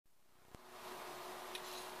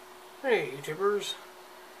Hey YouTubers,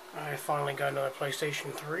 I finally got another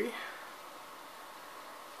PlayStation 3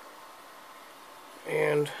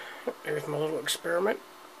 and there's my little experiment.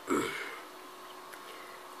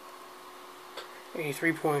 A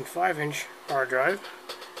 3.5 inch hard drive.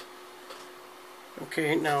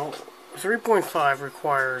 Okay, now 3.5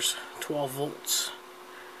 requires 12 volts.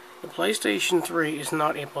 The PlayStation 3 is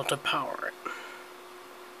not able to power it.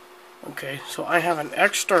 Okay, so I have an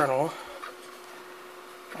external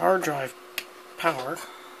hard drive power.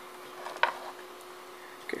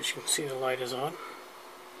 Okay, as you can see, the light is on.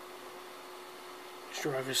 This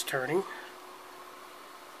drive is turning.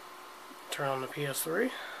 Turn on the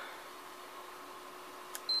PS3.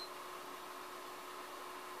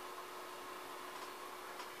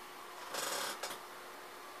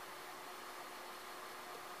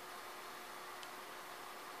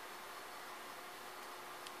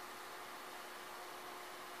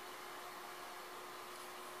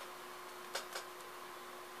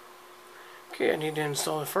 Okay, I need to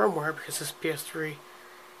install the firmware because this PS3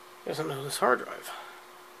 doesn't know this hard drive.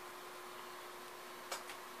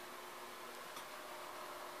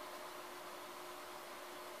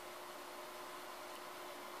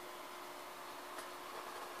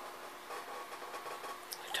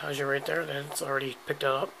 It tells you right there that it's already picked it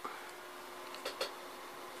up.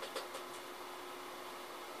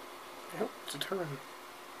 Yep, it's a turn.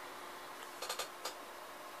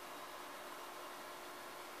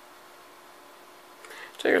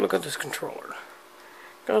 Take a look at this controller.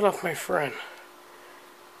 Got it off my friend.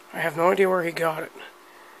 I have no idea where he got it,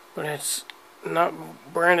 but it's not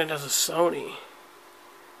branded as a Sony.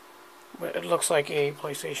 But it looks like a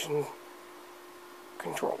PlayStation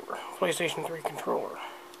controller. PlayStation 3 controller.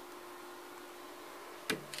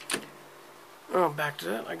 Oh, back to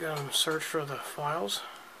that. I gotta search for the files.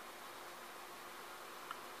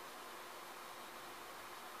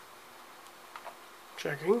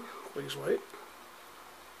 Checking. Please wait.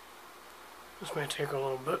 This may take a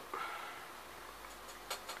little bit.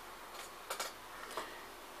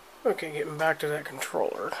 Okay, getting back to that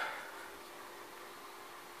controller.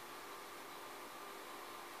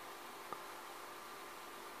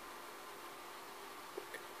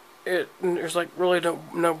 There's like really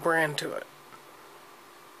no brand to it.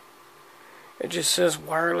 It just says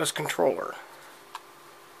wireless controller.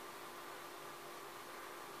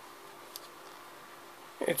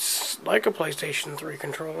 It's like a PlayStation 3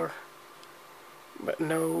 controller, but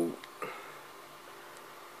no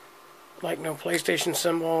PlayStation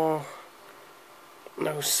symbol,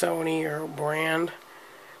 no Sony or brand,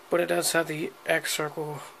 but it does have the X,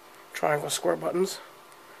 circle, triangle, square buttons.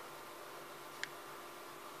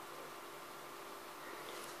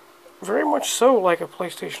 Very much so like a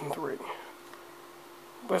PlayStation 3,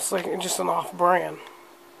 but it's like just an off-brand.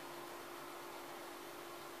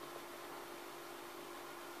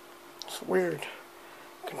 It's weird.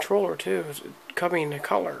 Controller too, it's coming in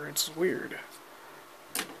color. It's weird.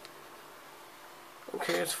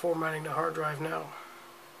 Okay, it's formatting the hard drive now.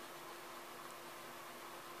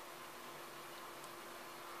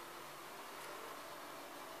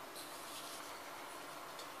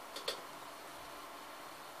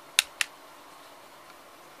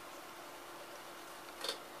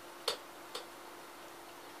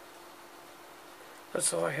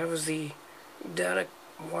 That's all I have is the data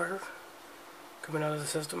wire coming out of the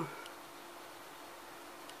system.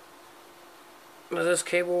 Now this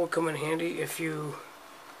cable will come in handy if you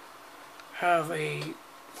have a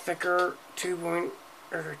thicker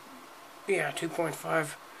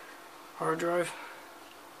 2.5 hard drive.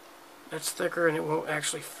 That's thicker and it won't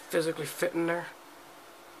actually physically fit in there.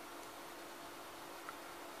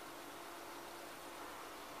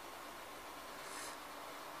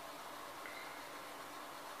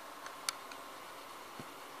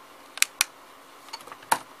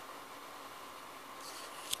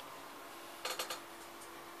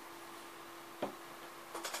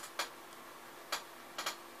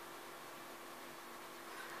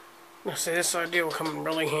 Now see, this idea will come in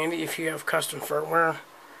really handy if you have custom firmware.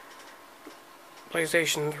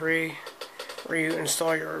 PlayStation 3, where you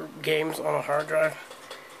install your games on a hard drive.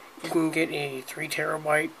 You can get a 3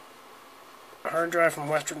 terabyte hard drive from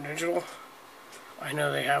Western Digital. I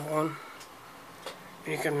know they have one.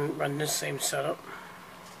 You can run this same setup.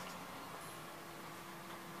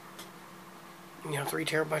 You have 3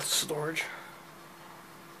 terabytes of storage.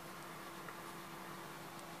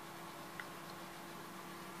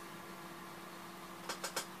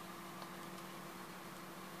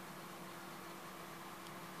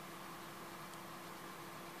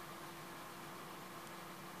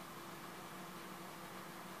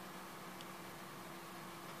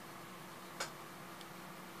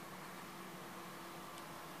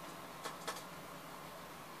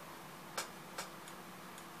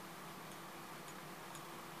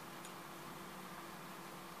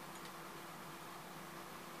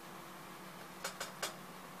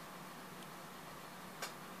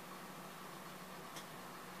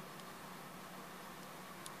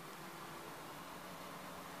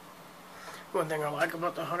 One thing I like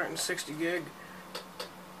about the 160 gig,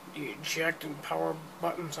 the eject and power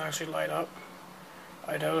buttons actually light up.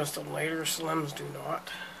 I noticed the later Slims do not.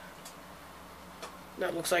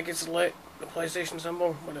 That looks like it's lit, the PlayStation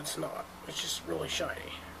symbol, but it's not. It's just really shiny.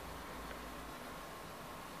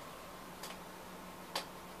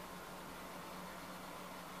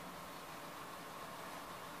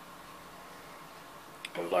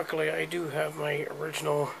 And luckily I do have my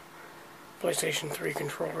original PlayStation 3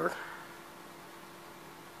 controller.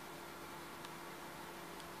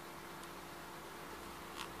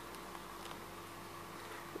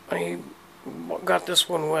 I got this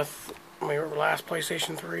one with my last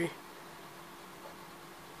PlayStation 3.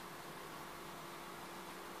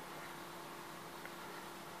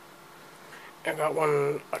 I got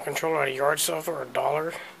a controller at a yard sale for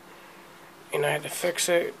 $1, and I had to fix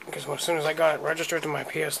it because as soon as I got it registered to my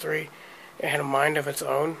PS3, it had a mind of its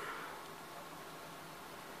own.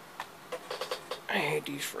 I hate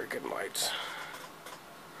these freaking lights.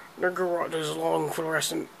 They're there's long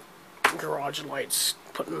fluorescent garage lights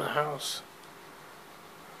put in the house.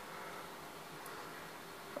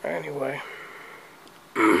 Anyway,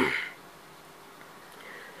 I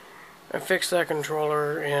fixed that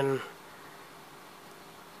controller, and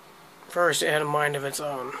first it had a mind of its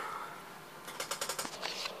own.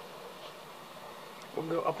 We'll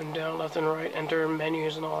go up and down, left and right, enter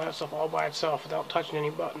menus and all that stuff all by itself without touching any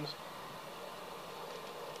buttons.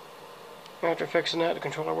 After fixing that, the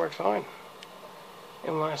controller worked fine.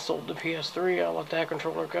 And when I sold the PS3, I let that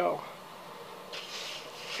controller go.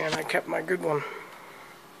 And I kept my good one.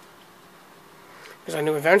 Because I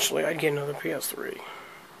knew eventually I'd get another PS3.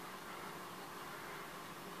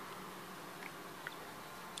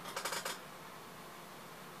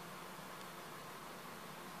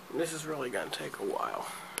 This is really going to take a while.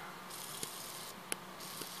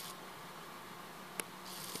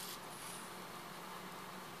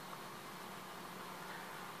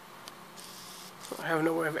 I have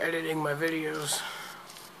no way of editing my videos.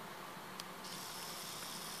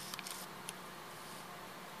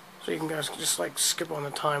 So you can guys just like skip on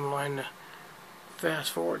the timeline to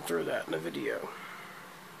fast forward through that in the video.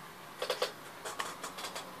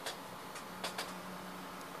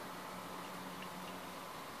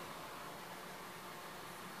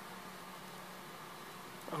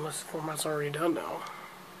 Unless the format's already done now.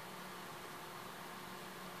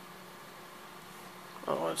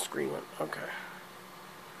 Oh, that's green one. Okay.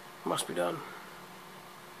 Must be done.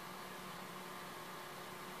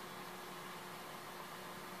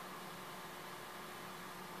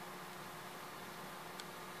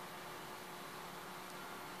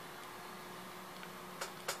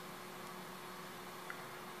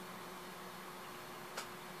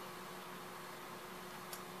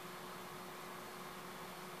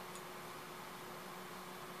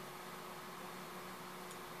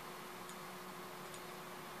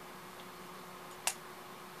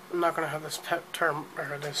 I'm not going to have this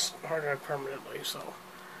this hard drive permanently, so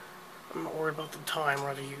I'm not worried about the time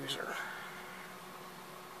or the user.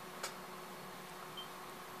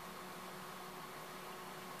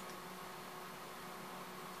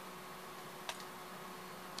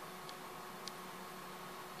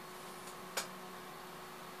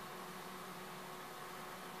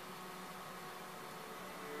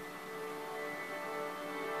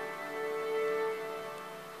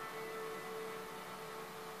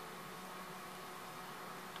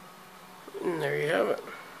 And there you have it.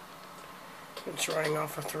 It's running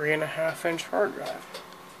off a 3.5-inch hard drive.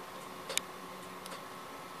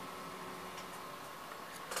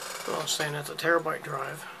 Well, I was saying that's a terabyte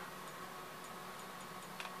drive.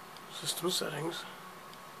 System settings.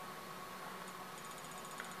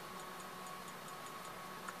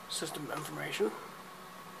 System information.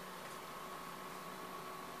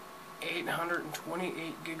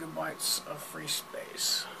 828 gigabytes of free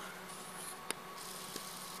space.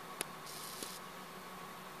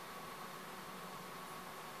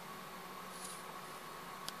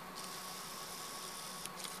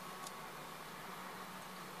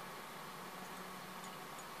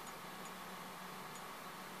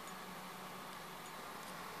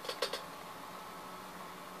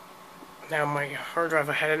 Now my hard drive,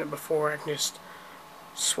 I had in it before, I can just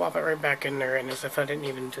swap it right back in there, and as if I didn't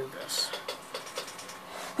even do this.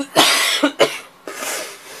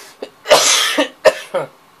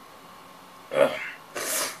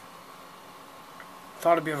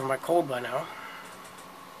 Thought it'd be over my cold by now.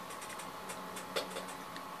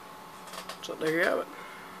 So there you have it.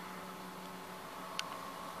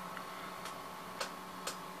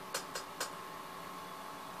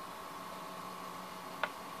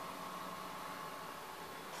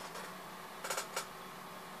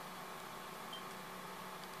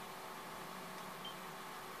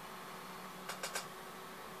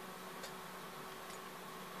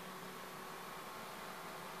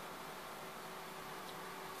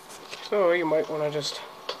 So you might want to just,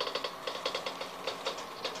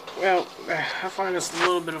 well, I find this a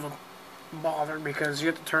little bit of a bother because you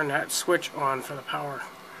have to turn that switch on for the power,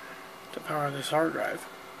 to power this hard drive.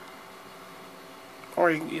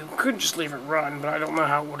 Or you could just leave it run, but I don't know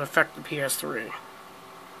how it would affect the PS3.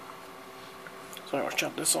 So I'm going to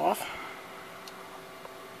shut this off.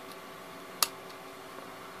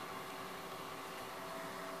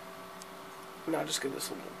 Now just give this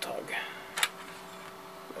a little tug.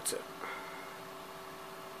 That's it.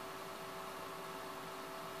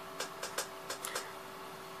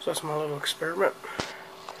 So that's my little experiment.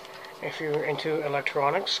 If you're into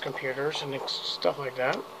electronics, computers, and stuff like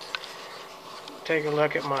that, take a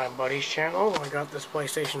look at my buddy's channel. I got this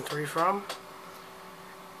PlayStation 3 from.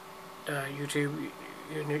 YouTube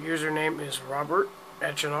username is Robert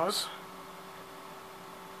Echenoz.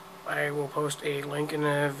 I will post a link in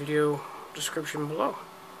the video description below.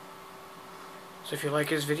 So if you like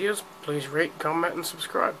his videos, please rate, comment, and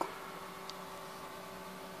subscribe.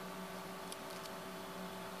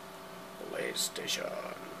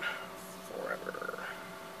 PlayStation.